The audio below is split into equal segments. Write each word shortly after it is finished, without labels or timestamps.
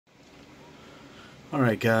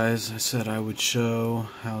Alright guys, I said I would show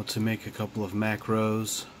how to make a couple of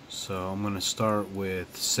macros, so I'm going to start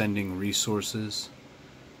with sending resources.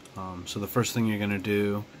 So the first thing you're going to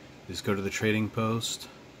do is go to the trading post.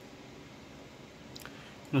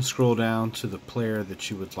 You're going to scroll down to the player that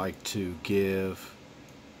you would like to give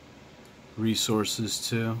resources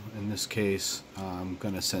to. In this case, I'm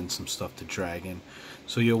going to send some stuff to Dragon.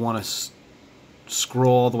 So you'll want to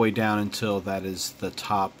scroll all the way down until that is the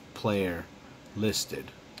top player listed.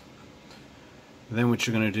 Then what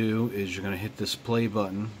you're going to do is you're going to hit this play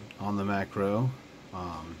button on the macro.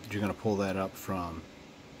 You're going to pull that up from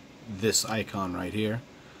this icon right here.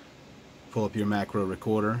 Pull up your macro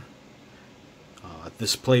recorder.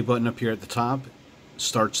 This play button up here at the top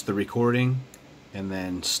starts the recording, and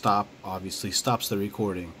then stop obviously stops the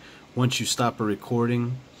recording. Once you stop a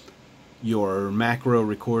recording, your macro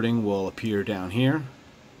recording will appear down here,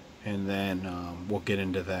 and then we'll get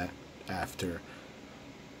into that after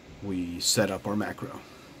we set up our macro.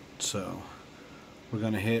 So we're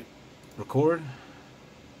going to hit record,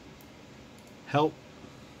 help.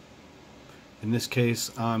 In this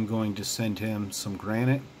case, I'm going to send him some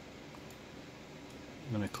granite.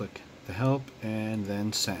 I'm going to click the help and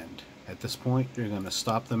then send. At this point, you're going to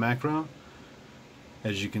stop the macro.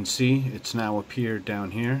 As you can see, it's now appeared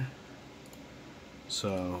down here.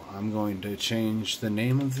 So I'm going to change the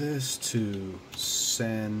name of this to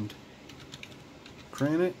send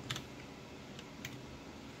granite.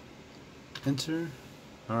 Enter.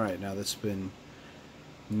 Alright, now that's been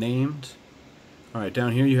named. Alright,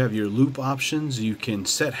 down here you have your loop options. You can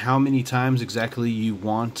set how many times exactly you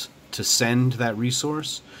want to send that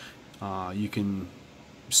resource. You can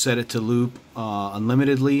set it to loop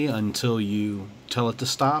unlimitedly until you tell it to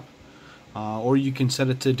stop, or you can set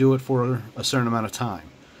it to do it for a certain amount of time.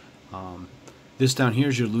 This down here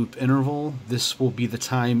is your loop interval. This will be the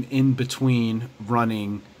time in between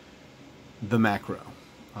running the macro,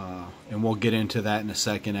 and we'll get into that in a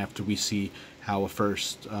second after we see how our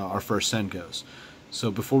first send goes. So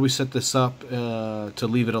before we set this up to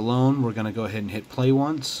leave it alone, we're going to go ahead and hit play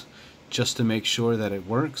once just to make sure that it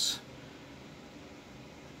works.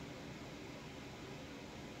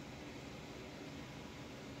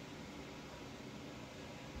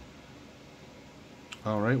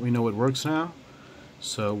 Alright, we know it works now.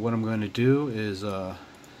 So what I'm going to do is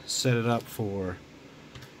set it up for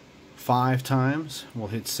 5 times. We'll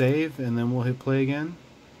hit save and then we'll hit play again.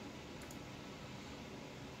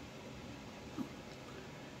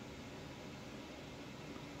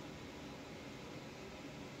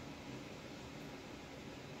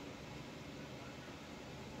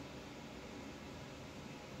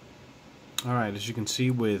 Alright, as you can see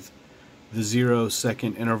with the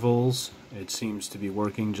 0-second intervals, it seems to be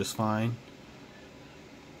working just fine.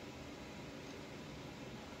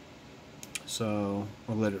 So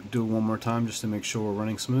we'll let it do it one more time just to make sure we're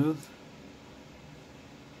running smooth.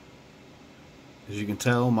 As you can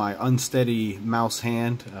tell, my unsteady mouse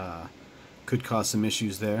hand could cause some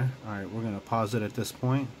issues there. Alright, we're going to pause it at this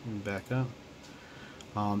point and back up.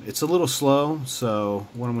 It's a little slow, so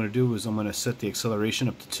what I'm going to do is I'm going to set the acceleration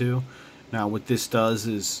up to 2. Now what this does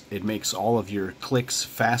is it makes all of your clicks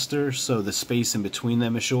faster, so the space in between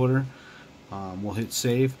them is shorter. We'll hit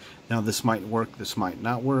save. Now this might work, this might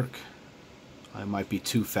not work. It might be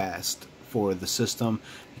too fast for the system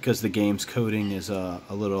because the game's coding is a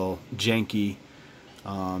little janky.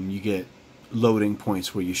 You get loading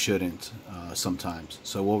points where you shouldn't sometimes.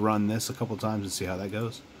 So we'll run this a couple times and see how that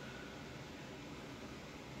goes.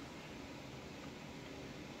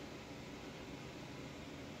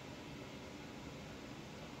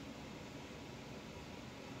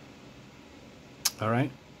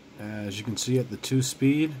 Alright, as you can see at the 2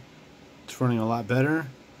 speed, it's running a lot better.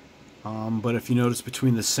 But if you notice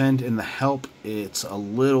between the send and the help, it's a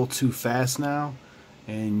little too fast now,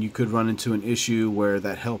 and you could run into an issue where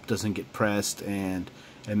that help doesn't get pressed and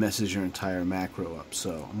it messes your entire macro up.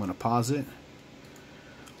 So I'm going to pause it.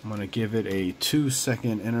 I'm going to give it a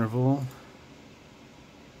 2-second interval.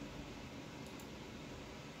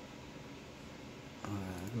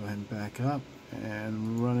 Go ahead and back up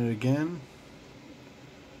and run it again.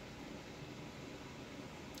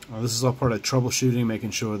 This is all part of troubleshooting,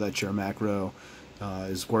 making sure that your macro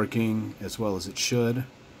is working as well as it should.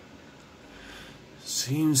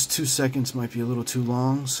 Seems 2 seconds might be a little too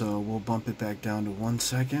long, so we'll bump it back down to 1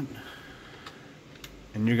 second.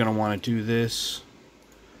 And you're going to want to do this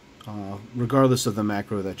regardless of the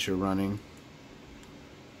macro that you're running.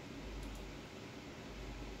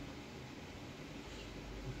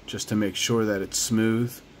 Just to make sure that it's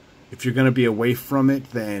smooth. If you're going to be away from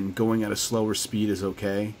it, then going at a slower speed is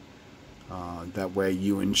okay. That way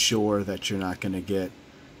you ensure that you're not going to get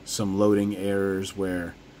some loading errors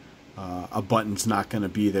where a button's not going to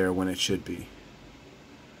be there when it should be.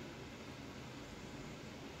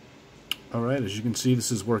 Alright, as you can see,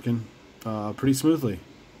 this is working pretty smoothly.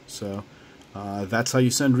 So that's how you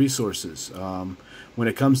send resources. When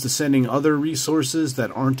it comes to sending other resources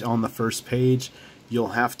that aren't on the first page, you'll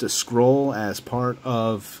have to scroll as part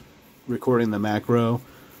of recording the macro.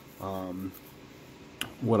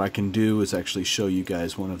 What I can do is actually show you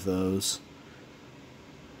guys one of those.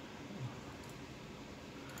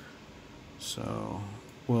 So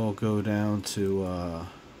we'll go down to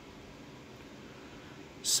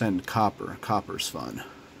send copper. Copper's fun.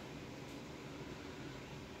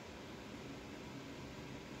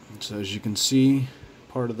 So as you can see,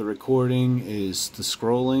 part of the recording is the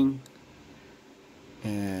scrolling,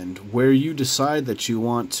 and where you decide that you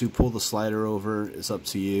want to pull the slider over is up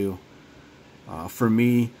to you. For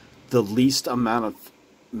me, the least amount of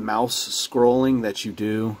mouse scrolling that you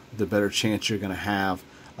do, the better chance you're going to have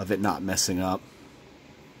of it not messing up.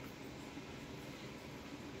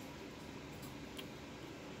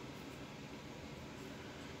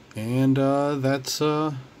 And that's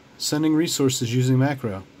sending resources using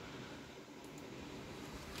macro.